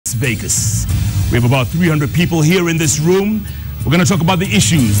Las Vegas. We have about 300 people here in this room. We're going to talk about the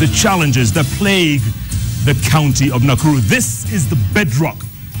issues, the challenges that plague the county of Nakuru. This is the bedrock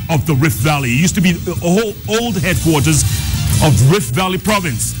of the Rift Valley. It used to be the old headquarters of Rift Valley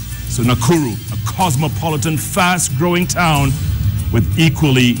Province. So Nakuru, a cosmopolitan, fast-growing town with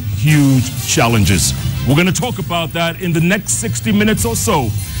equally huge challenges. We're going to talk about that in the next 60 minutes or so.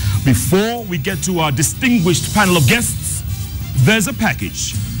 Before we get to our distinguished panel of guests, there's a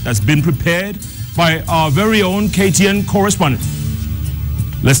package that's been prepared by our very own KTN correspondent.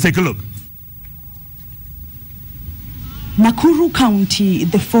 Let's take a look. Nakuru County,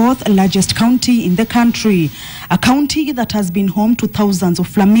 the fourth largest county in the country, a county that has been home to thousands of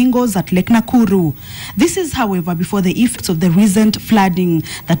flamingos at Lake Nakuru. This is, however, before the effects of the recent flooding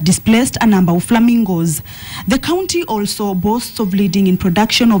that displaced a number of flamingos. The county also boasts of leading in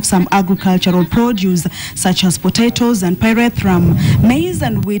production of some agricultural produce, such as potatoes and pyrethrum. Maize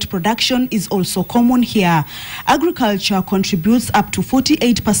and wheat production is also common here. Agriculture contributes up to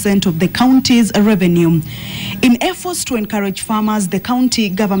 48% of the county's revenue. In efforts to encourage farmers, the county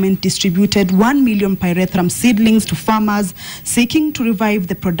government distributed 1 million pyrethrum seedlings to farmers seeking to revive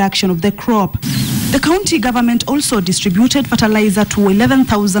the production of the crop. The county government also distributed fertilizer to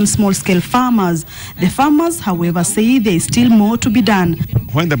 11,000 small-scale farmers. The farmers, however, say there is still more to be done.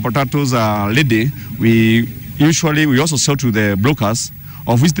 When the potatoes are ready, we also sell to the brokers,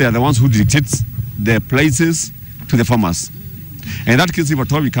 of which they are the ones who dictate the prices to the farmers. In that case, if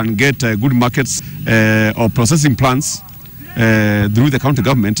at all we can get good markets or processing plants through the county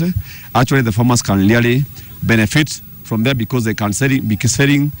government, actually the farmers can really benefit from there because they can be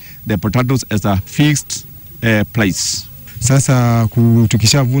selling the potatoes as a fixed price. Sasa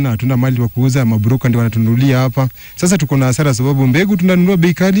tukishavuna hatuna mali wa kuuza, mabroka ndio wanatununulia hapa. Sasa tuko na hasara sababu mbegu tunanunua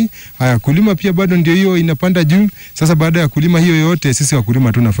bei kali. Haya, kulima pia bado ndio hiyo inapanda juu. Sasa baada ya kulima hiyo yote sisi wakulima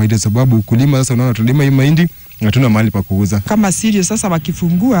hatuna faida sababu kulima sasa unaona tulima hii mahindi hatuna mali pa kuuza. Kama Sirio sasa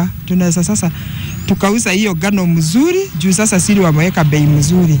wakifungua tunaweza sasa tukauza hiyo gano mzuri juu sasa Sirio wameweka bei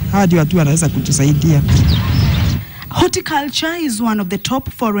mzuri. Hadi watu wanaweza kutusaidia. Horticulture is one of the top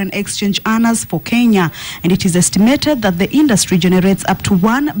foreign exchange earners for Kenya, and it is estimated that the industry generates up to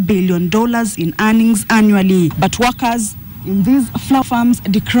 $1 billion in earnings annually. But workers in these flower farms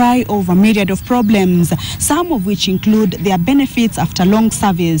decry over a myriad of problems, some of which include their benefits after long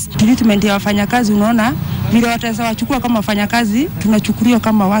service. Treatment ya wafanyakazi, unaona vile wataweza wachukua kama wafanyakazi, tunachukuliwa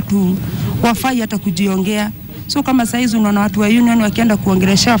kama watu wafai hata kujiongea. So kama saizi unaona watu wa union wakienda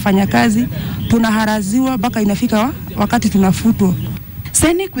kuongelesha wafanyakazi, tunaharaziwa mpaka inafika wakati tunafutwa.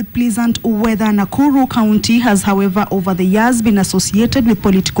 Scenic with pleasant weather, Nakuru County has, however, over the years been associated with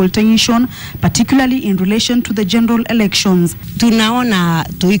political tension, particularly in relation to the general elections. Tunaona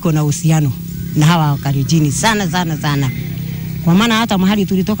tuiko na uhusiano na hawa Wakalenjin sana. Kwa maana hata mahali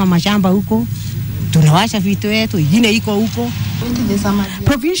tulitoka mashamba huko, tunawasha vitu yetu, ingine iko huko.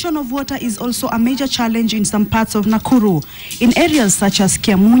 Provision of water is also a major challenge in some parts of Nakuru. In areas such as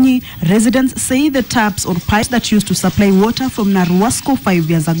Kiamunyi, residents say the taps or pipes that used to supply water from Naruwasko 5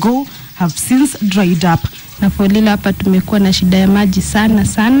 years ago have since dried up. Na Folila hapa tumekuwa na shida ya maji sana.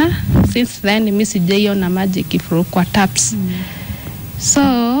 Since then mimi sijaiona maji kifuru kwa taps.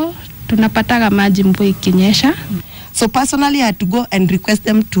 So tunapataga maji mvua ikinyesha. So personally, I had to go and request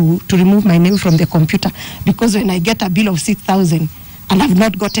them to remove my name from the computer because when I get a bill of 6,000 and I've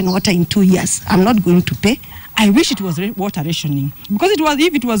not gotten water in 2 years, I'm not going to pay. I wish it was water rationing, because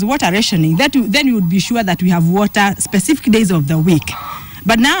if it was water rationing, then we would be sure that we have water specific days of the week.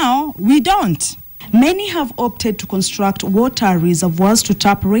 But now we don't. Many have opted to construct water reservoirs to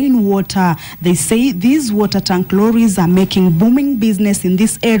tap rainwater. They say these water tank lorries are making booming business in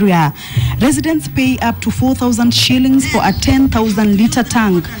this area. Residents pay up to 4,000 shillings for a 10,000-litre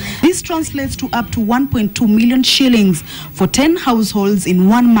tank. This translates to up to 1.2 million shillings for 10 households in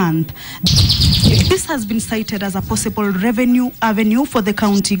 1 month. This has been cited as a possible revenue avenue for the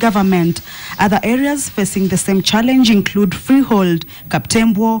county government. Other areas facing the same challenge include Freehold,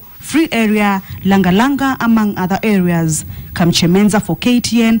 Kaptembwo, Free Area, Langa, among other areas. Kamche Menza for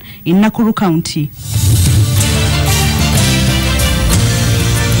KTN in Nakuru County.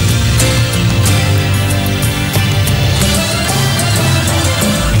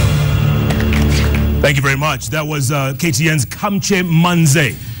 Thank you very much. That was KTN's Kamche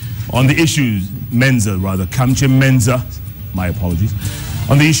Manze on the issues, Kamche Menza, my apologies,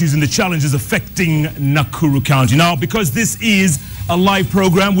 on the issues and the challenges affecting Nakuru County. Now, because this is a live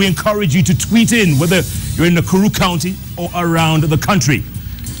program, we encourage you to tweet in, whether you're in Nakuru County or around the country.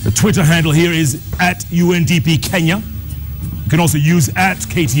 The Twitter handle here is @UNDP Kenya. You can also use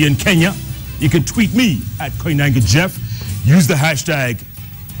 @KTN Kenya. You can tweet me @Koinanga Jeff. Use the hashtag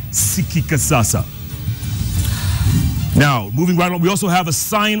Sikika Sasa. Now, moving right on, we also have a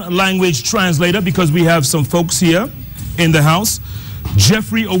sign language translator because we have some folks here in the house.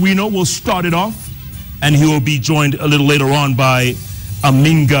 Jeffrey Owino will start it off, and he will be joined a little later on by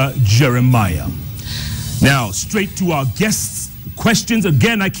Aminga Jeremiah. Now, straight to our guests' questions.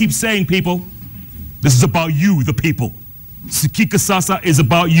 Again, I keep saying, people, this is about you, the people. Sikika Sasa is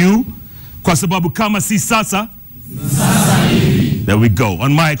about you. Kwa sababu kama si sasa. There we go.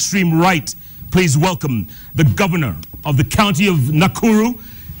 On my extreme right, please welcome the governor of the county of Nakuru,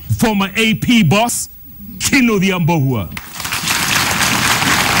 former AP boss, Kino Diambohua.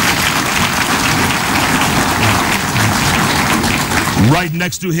 Right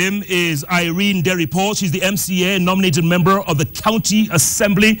next to him is Irene Derry Paul. She's the MCA, nominated member of the County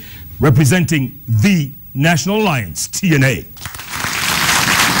Assembly, representing the National Alliance, TNA.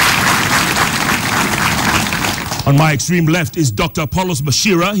 On my extreme left is Dr. Apollos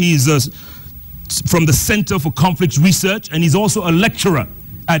Bashira. He's from the Center for Conflict Research, and he's also a lecturer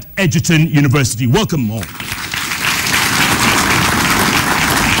at Edgerton University. Welcome all.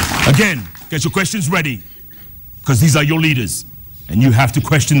 Again, get your questions ready, because these are your leaders, and you have to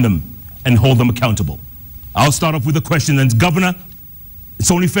question them and hold them accountable. I'll start off with a question, and Governor,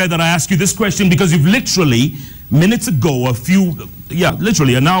 it's only fair that I ask you this question because you've literally, minutes ago,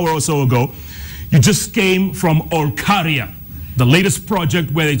 literally an hour or so ago, you just came from Olkaria, the latest project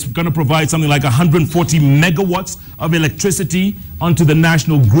where it's going to provide something like 140 megawatts of electricity onto the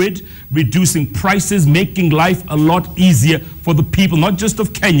national grid, reducing prices, making life a lot easier for the people, not just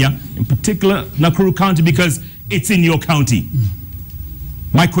of Kenya, in particular Nakuru County, because it's in your county.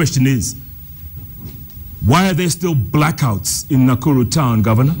 My question is, why are there still blackouts in Nakuru town,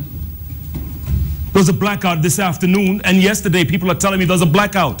 Governor? There was a blackout this afternoon, and yesterday people are telling me there's a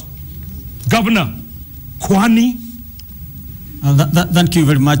blackout. Governor, Kwani? Thank you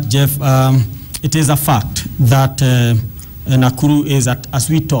very much, Jeff. It is a fact that Nakuru is, as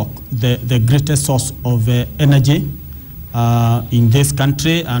we talk, the greatest source of energy in this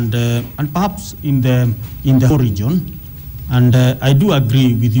country and perhaps in the whole region. And I do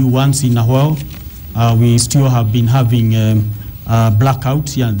agree with you, once in a while, we still have been having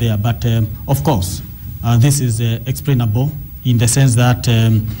blackouts here and there. But of course, this is explainable in the sense that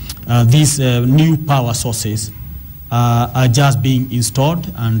these new power sources are just being installed,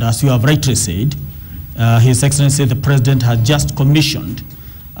 and as you have rightly said, His Excellency the President has just commissioned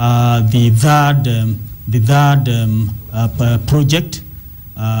the third project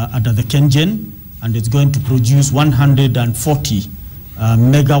under the Kenyan, and it's going to produce 140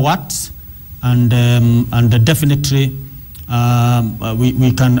 megawatts, and definitely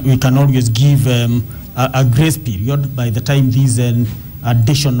we can always give a grace period by the time these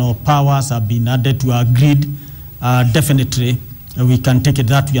additional powers have been added to our grid. Definitely we can take it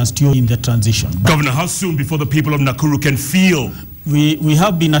that we are still in the transition. Governor, how soon before the people of Nakuru can feel? We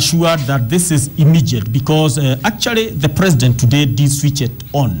have been assured that this is immediate, because actually the President today did switch it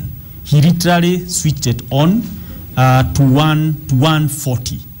on. He literally switched it on to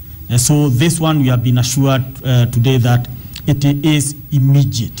 140. And so this one we have been assured today that it is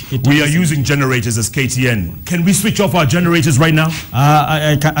immediate. We are using generators as KTN. Can we switch off our generators right now?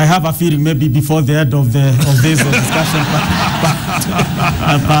 I have a feeling maybe before the end of this discussion,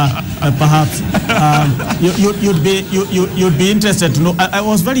 perhaps you'd be interested to know. I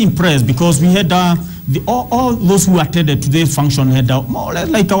was very impressed because we had all those who attended today's function had more or less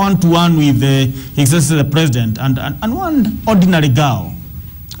like a one-to-one with the Excellency the President and one ordinary girl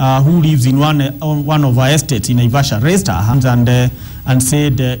who lives in one of our estates in Naivasha, raised her hands and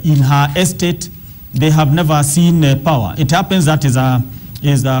said in her estate they have never seen power. It happens that is a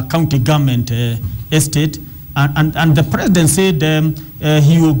county government estate, and the President said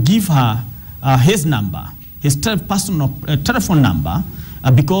he will give her his number, his personal telephone number,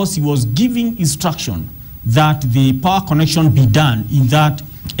 because he was giving instruction that the power connection be done in that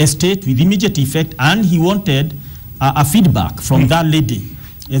estate with immediate effect, and he wanted a feedback from that lady.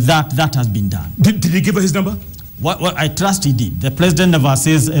 That has been done. Did he give her his number? Well, I trust he did. The President never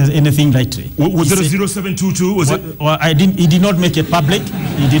says anything lightly. Was it a 0722? Was it? Well, he did not make it public.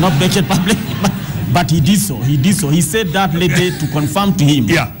 He did not make it public, but he did so. He said that lady to confirm to him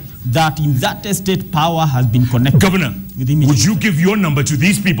that in that estate power has been connected. Governor, would you give your number to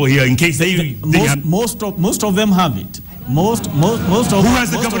these people here in case most of them have it. Most of who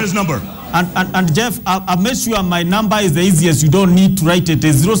has the governor's number? And Jeff, I've made sure my number is the easiest. You don't need to write it.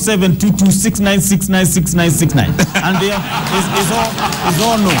 It's 072269696969, and it's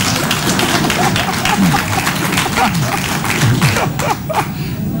all known.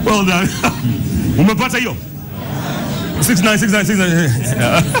 Well done. Umepata hiyo?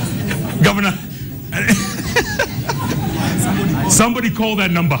 696969. Governor, somebody call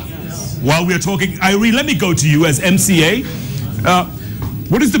that number while we are talking. Irene, let me go to you as MCA.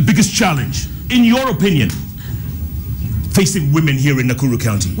 What is the biggest challenge, in your opinion, facing women here in Nakuru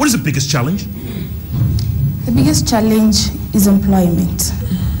County? What is the biggest challenge? The biggest challenge is employment.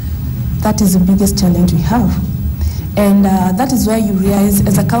 That is the biggest challenge we have. And that is why you realize,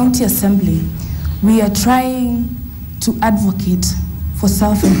 as a county assembly, we are trying to advocate for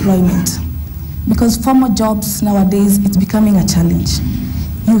self-employment. Because formal jobs nowadays, it's becoming a challenge.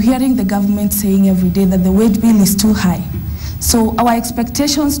 You're hearing the government saying every day that the wage bill is too high. So our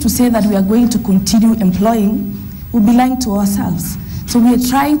expectations to say that we are going to continue employing will be lying to ourselves. So we are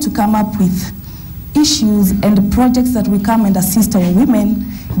trying to come up with issues and projects that we come and assist our women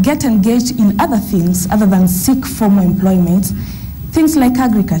get engaged in other things other than seek formal employment, things like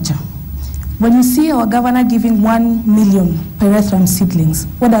agriculture. When you see our governor giving 1 million pyrethrum seedlings,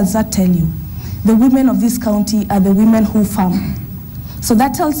 what does that tell you? The women of this county are the women who farm. So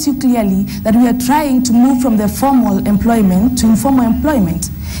that tells you clearly that we are trying to move from the formal employment to informal employment.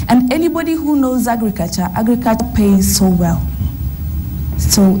 And anybody who knows agriculture pays so well.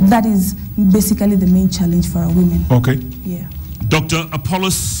 So that is basically the main challenge for our women. Okay. Yeah. Dr.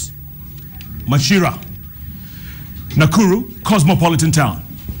 Apollos Machira, Nakuru, cosmopolitan town,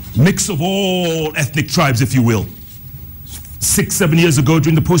 mix of all ethnic tribes, if you will. 6-7 years ago,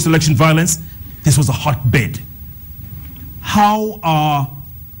 during the post-election violence, this was a hotbed. How are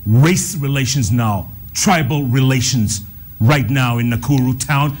race relations now, tribal relations right now in Nakuru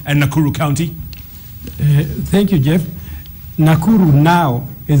town and Nakuru County? Thank you, Jeff. Nakuru now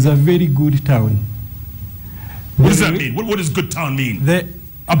is a very good town. What does that mean? What does good town mean?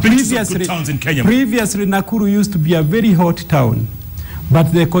 I've been to some good towns in Kenya. Previously, Nakuru used to be a very hot town,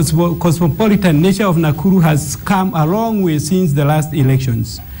 but the cosmopolitan nature of Nakuru has come a long way since the last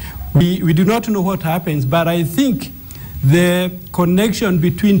elections. We do not know what happens, but I think the connection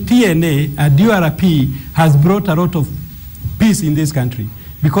between TNA and URP has brought a lot of peace in this country,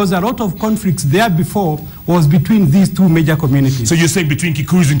 because a lot of conflicts there before was between these two major communities. So you're saying between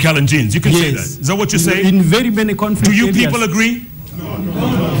Kikuyus and Kalenjins? You can say that. Is that what you're saying? In very many conflicts. Do you people agree?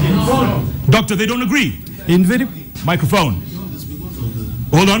 No. Doctor, they don't agree? In very... Microphone.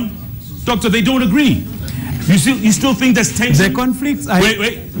 Hold on. Doctor, they don't agree. You still think there's tension? The conflicts...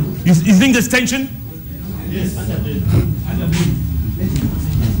 Wait. You think there's tension? Yes.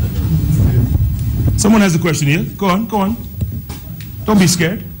 Someone has a question here. Go on. Don't be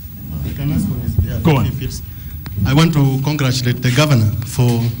scared. Go on. I want to congratulate the governor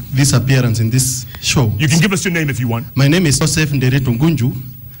for this appearance in this show. You can give us your name if you want. My name is Joseph Nderetu Ngunju,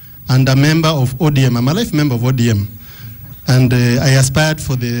 and a member of ODM. I'm a life member of ODM. And I aspired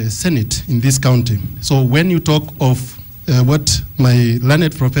for the Senate in this county. So when you talk of what my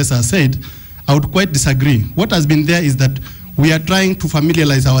learned professor said, I would quite disagree. What has been there is that we are trying to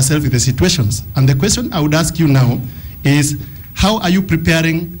familiarize ourselves with the situations. And the question I would ask you now is, how are you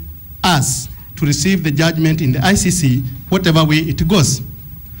preparing us to receive the judgment in the ICC, whatever way it goes?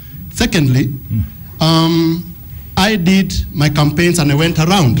 Secondly, I did my campaigns and I went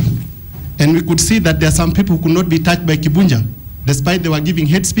around, and we could see that there are some people who could not be touched by Kibunja, despite they were giving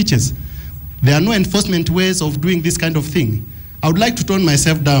hate speeches. There are no enforcement ways of doing this kind of thing. I would like to tone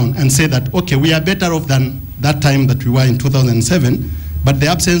myself down and say that, okay, we are better off than that time that we were in 2007, but the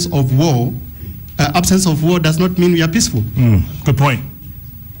absence of war does not mean we are peaceful. Good point.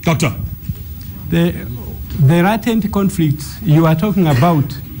 Doctor. The latent conflicts you are talking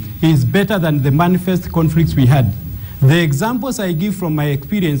about is better than the manifest conflicts we had. The examples I give from my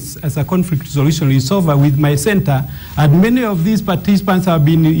experience as a conflict resolution resolver with my center, and many of these participants have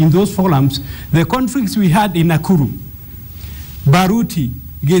been in those forums, the conflicts we had in Nakuru, Baruti,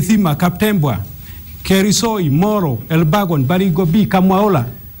 Gethima, Kaptembwa, Kerisoi, Moro, Elbagon, Barigobi, Kamwaola.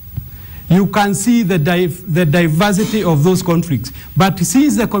 You can see the diversity of those conflicts. But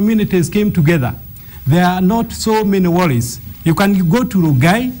since the communities came together, there are not so many worries. You can go to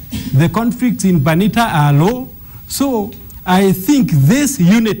Rugai, the conflicts in Banita are low. So I think this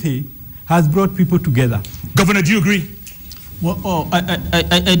unity has brought people together. Governor, do you agree? Well,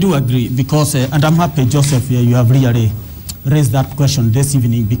 I do agree, because, and I'm happy, Joseph, you have really raised that question this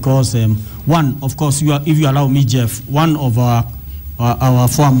evening, because one, of course, if you allow me, Jeff, one of our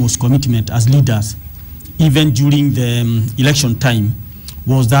foremost commitment as leaders, even during the election time,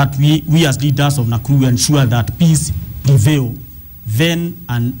 was that we as leaders of Nakuru ensure that peace prevail then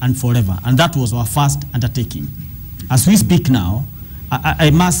and forever. And that was our first undertaking. As we speak now, I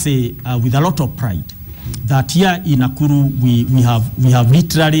must say with a lot of pride that here in Nakuru we have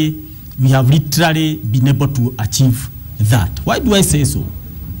literally been able to achieve that. Why do I say so?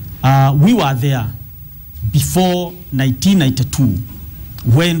 We were there before 1992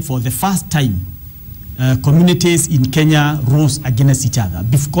 when for the first time communities in Kenya rose against each other,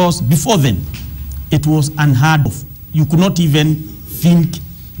 because before then it was unheard of. You could not even think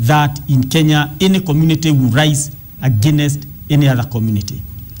that in Kenya any community would rise against any other community.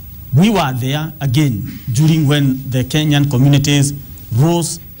 We were there again during when the Kenyan communities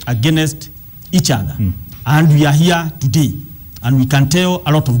rose against each other. And we are here today, and we can tell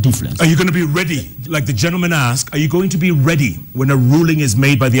a lot of difference. Are you going to be ready, like the gentleman asked, are you going to be ready when a ruling is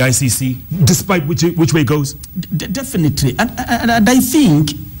made by the ICC, despite which way it goes? Definitely, and I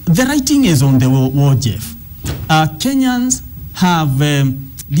think the writing is on the wall, Jeff. Kenyans have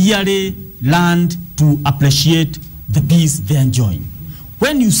really learned to appreciate the peace they're enjoying.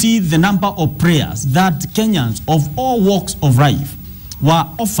 When you see the number of prayers that Kenyans of all walks of life were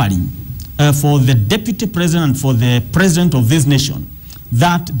offering for the deputy president, for the president of this nation,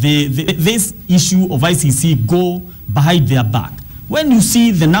 that this issue of ICC go behind their back. When you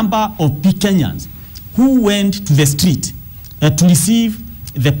see the number of Kenyans who went to the street to receive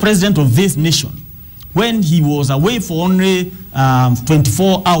the president of this nation, when he was away for only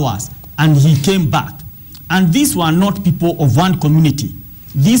 24 hours and he came back, and these were not people of one community.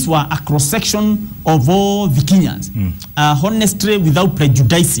 These were a cross-section of all the Kenyans, honestly, without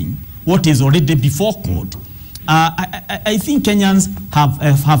prejudicing what is already before court. I think Kenyans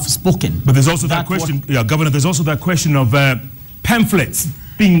have spoken. But there's also that question, Governor, there's also that question of pamphlets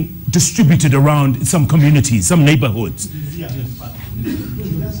being distributed around some communities, some neighborhoods.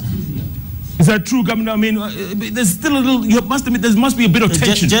 Is that true, Governor? I mean, there's still a little, you must admit, there must be a bit of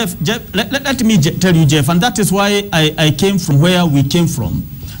tension. Jeff, let me tell you, Jeff, and that is why I came from where we came from,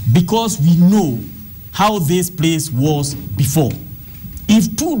 because we know how this place was before.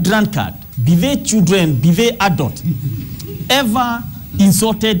 If two drunkards, be they children, be they adults, ever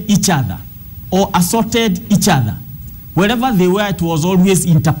insulted each other or assaulted each other, wherever they were, it was always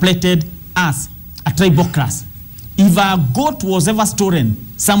interpreted as a tribal class. If a goat was ever stolen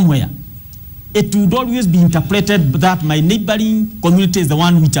somewhere, it would always be interpreted that my neighboring community is the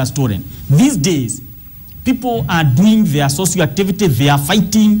one which has stolen. These days, people are doing their social activity, they are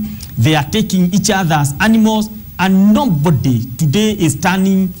fighting, they are taking each other as animals, and nobody today is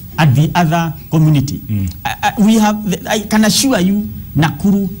standing at the other community. I can assure you,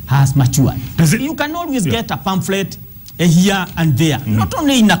 Nakuru has matured. You can always get a pamphlet here and there, not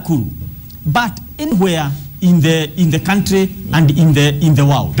only in Nakuru, but anywhere in the country and in the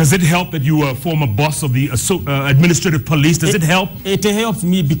world. Does it help that you were a former boss of the administrative police? Does it help? It helps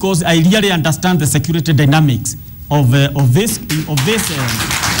me because I really understand the security dynamics of this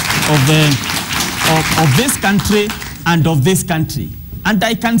country and of this country. And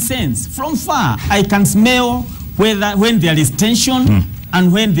I can sense from far, I can smell when there is tension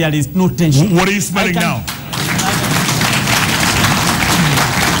and when there is no tension. What are you smelling now?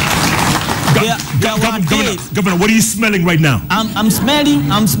 Governor, what are you smelling right now? I'm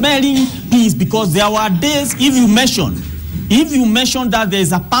smelling peace, because there were days, if you mention that there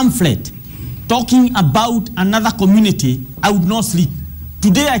is a pamphlet talking about another community, I would not sleep.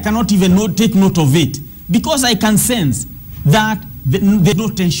 Today I cannot even take note of it, because I can sense that there's no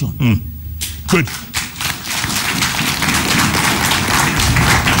tension. Good.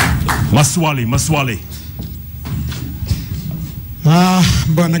 Maswali.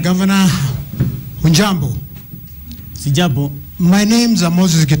 Bwana Governor, Unjambo. Sijabo. My name is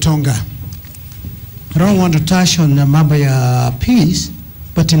Moses Gitonga. I don't want to touch on the mambo ya peace,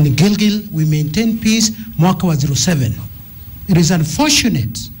 but in Gilgil we maintain peace mwaka wa 07. It is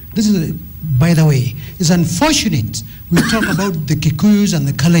unfortunate, this is, by the way, it's unfortunate we talk about the Kikuyus and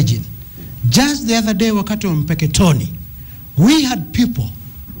the Kalenjin. Just the other day wakati wa Mpeketoni, we had people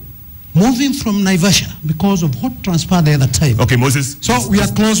moving from Naivasha because of what transpired the other time. Okay, Moses. So we are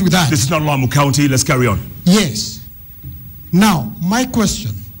close with that. This is not Lamu County. Let's carry on. Yes. Now, my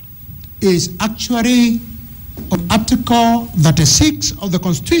question is actually on Article 36 of the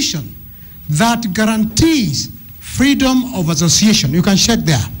Constitution that guarantees freedom of association. You can check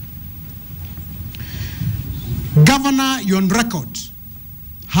there. Governor, you're on record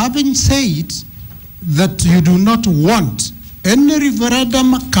having said that you do not want any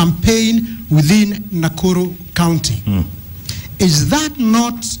referendum campaign within Nakuru County. Is that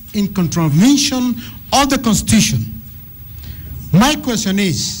not in contravention of the Constitution? My question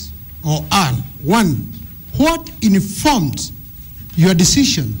is, one, what informed your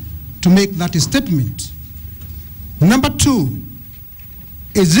decision to make that statement? Number two,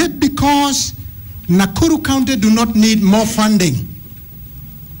 is it because Nakuru County do not need more funding?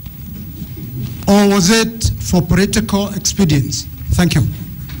 Or was it for political expedience. Thank you.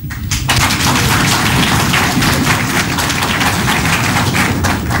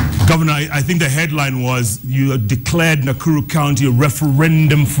 Governor, I think the headline was you declared Nakuru County a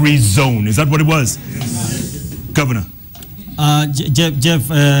referendum-free zone. Is that what it was? Yes. Governor. Jeff,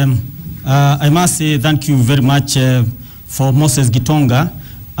 I must say thank you very much for Moses Gitonga,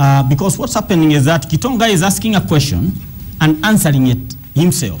 because what's happening is that Gitonga is asking a question and answering it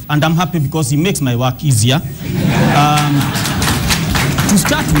himself, and I'm happy because he makes my work easier. To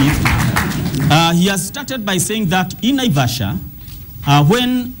start with, he has started by saying that in Naivasha,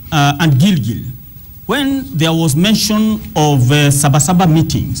 and Gilgil, when there was mention of Sabasaba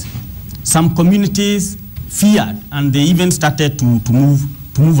meetings, some communities feared and they even started to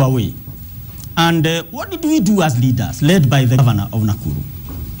move away. And what did we do as leaders, led by the governor of Nakuru?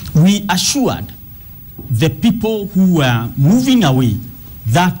 We assured the people who were moving away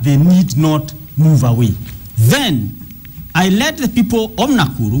that they need not move away. Then I led the people of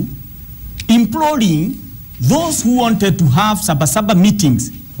Nakuru, imploring those who wanted to have Sabasaba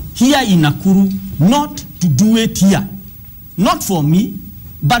meetings here in Nakuru not to do it here. Not for me,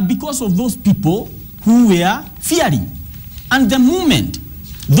 but because of those people who were fearing. And the moment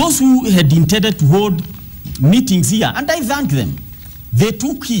those who had intended to hold meetings here, and I thank them, they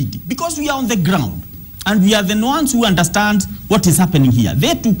took heed, because we are on the ground and we are the ones who understand what is happening here.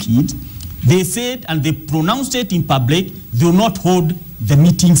 They took heed, they said, and they pronounced it in public, they will not hold the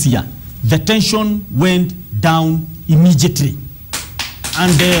meetings here. The tension went down immediately.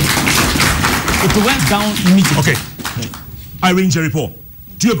 And it went down immediately. Okay. Irene Jeripo,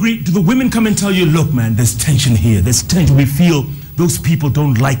 do you agree? Do the women come and tell you, look, man, there's tension here, there's tension, we feel those people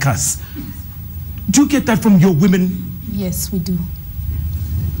don't like us? Do you get that from your women? Yes, we do.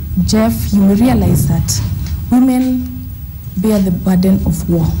 Jeff, you will realize that women bear the burden of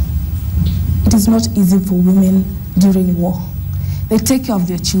war. It is not easy for women during war. They take care of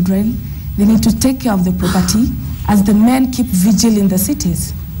their children, they need to take care of the property as the men keep vigil in the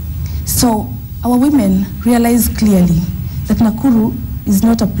cities. So our women realize clearly that Nakuru is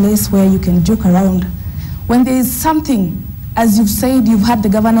not a place where you can joke around. When there is something, as you've said, you've heard the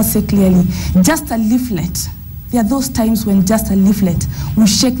governor say clearly, just a leaflet. There are those times when just a leaflet will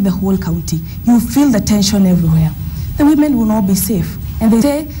shake the whole county. You feel the tension everywhere. The women will not be safe. And they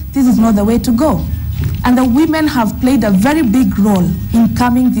say, this is not the way to go. And the women have played a very big role in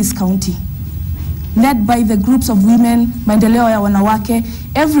calming this county. Led by the groups of women, Maendeleo ya Wanawake,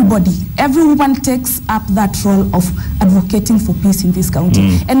 everybody, every woman takes up that role of advocating for peace in this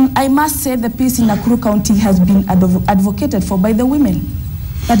county. And I must say the peace in Nakuru County has been advocated for by the women.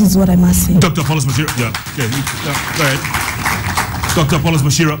 That is what I must say. Dr. Apollos Mashira, go ahead. Dr. Apollos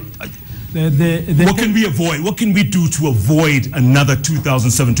Mashira, what can we avoid? What can we do to avoid another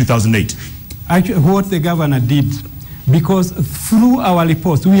 2007-2008? Actually, what the governor did, because through our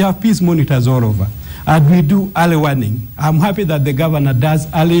reports, we have peace monitors all over, and we do early warning. I'm happy that the governor does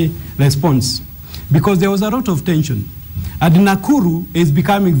early response, because there was a lot of tension. And Nakuru is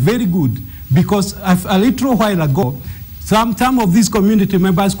becoming very good, because a little while ago, some of these community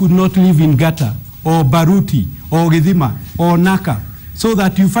members could not live in Gata, or Baruti, or Githima, or Naka. So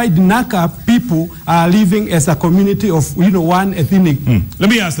that you find Naka people are living as a community of, one ethnic. Let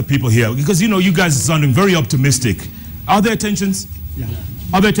me ask the people here, because, you guys are sounding very optimistic. Are there tensions? Yeah.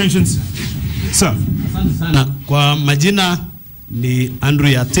 Are there tensions? Sir. Kwa majina ni Andrew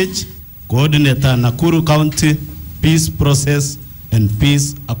Yatich, coordinator Nakuru County Peace Process and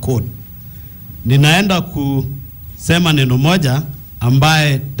Peace Accord. Ninaenda kusema neno moja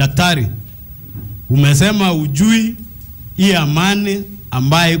ambaye daktari umesema ujui hii amani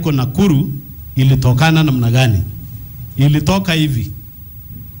ambaye iko Nakuru ilitokana namna gani? Ilitoka hivi.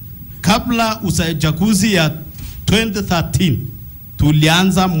 Kabla uchaguzi ya 2013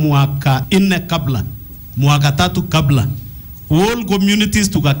 tulianza mwaka 4 kabla, mwaka 3 kabla. All communities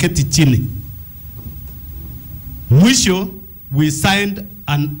tukaketi chini. Mwisho we signed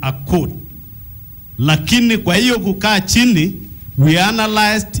an accord. Lakini kwa hiyo kukaa chini, we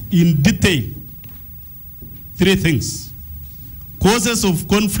analyzed in detail 3 things. Causes of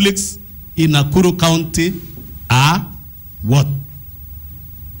conflicts in Nakuru County are what?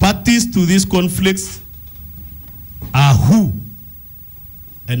 Parties to these conflicts are who?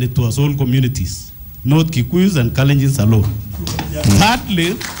 And it was all communities, not Kikuyus and Kalenjins alone.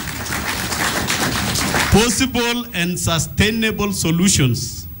 Thirdly, possible and sustainable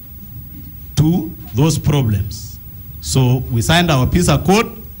solutions to those problems. So we signed our peace accord,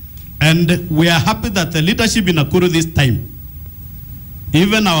 and we are happy that the leadership in Nakuru this time,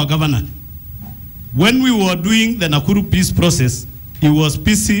 even our governor, when we were doing the Nakuru peace process, he was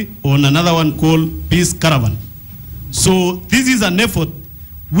busy on another one called Peace Caravan. So this is an effort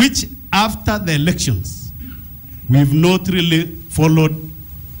which after the elections, we've not really followed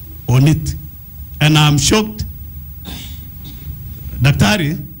on it. And I'm shocked,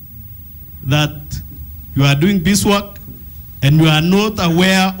 Daktari, that you are doing this work and you are not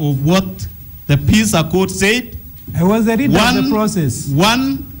aware of what the peace accord said. I was the reader of the process.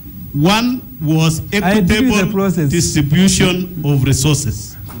 One was equitable distribution of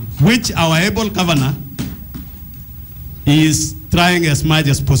resources, which our able governor is trying as much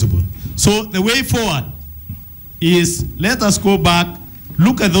as possible. So the way forward is let us go back,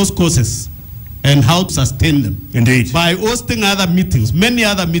 look at those causes and how to sustain them. Indeed. By hosting other meetings, many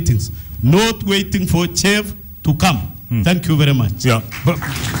other meetings, not waiting for Chief to come. Thank you very much. Yeah,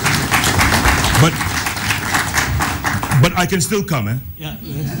 but I can still come, eh? Yeah.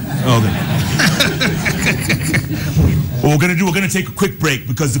 Okay. What we're gonna take a quick break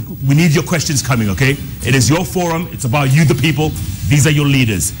because we need your questions coming, okay? It is your forum, it's about you, the people. These are your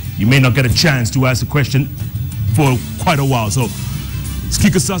leaders. You may not get a chance to ask a question for quite a while. So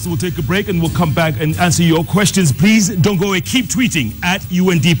Sikika Sasa will take a break and we'll come back and answer your questions. Please don't go away. Keep tweeting at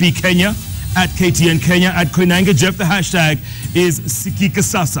UNDP Kenya, at KTN Kenya, at Koinange Jeff. The hashtag is Sikika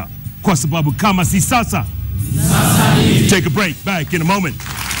Sasa. Kwa sababu kama si sasa. Take a break. Back in a moment.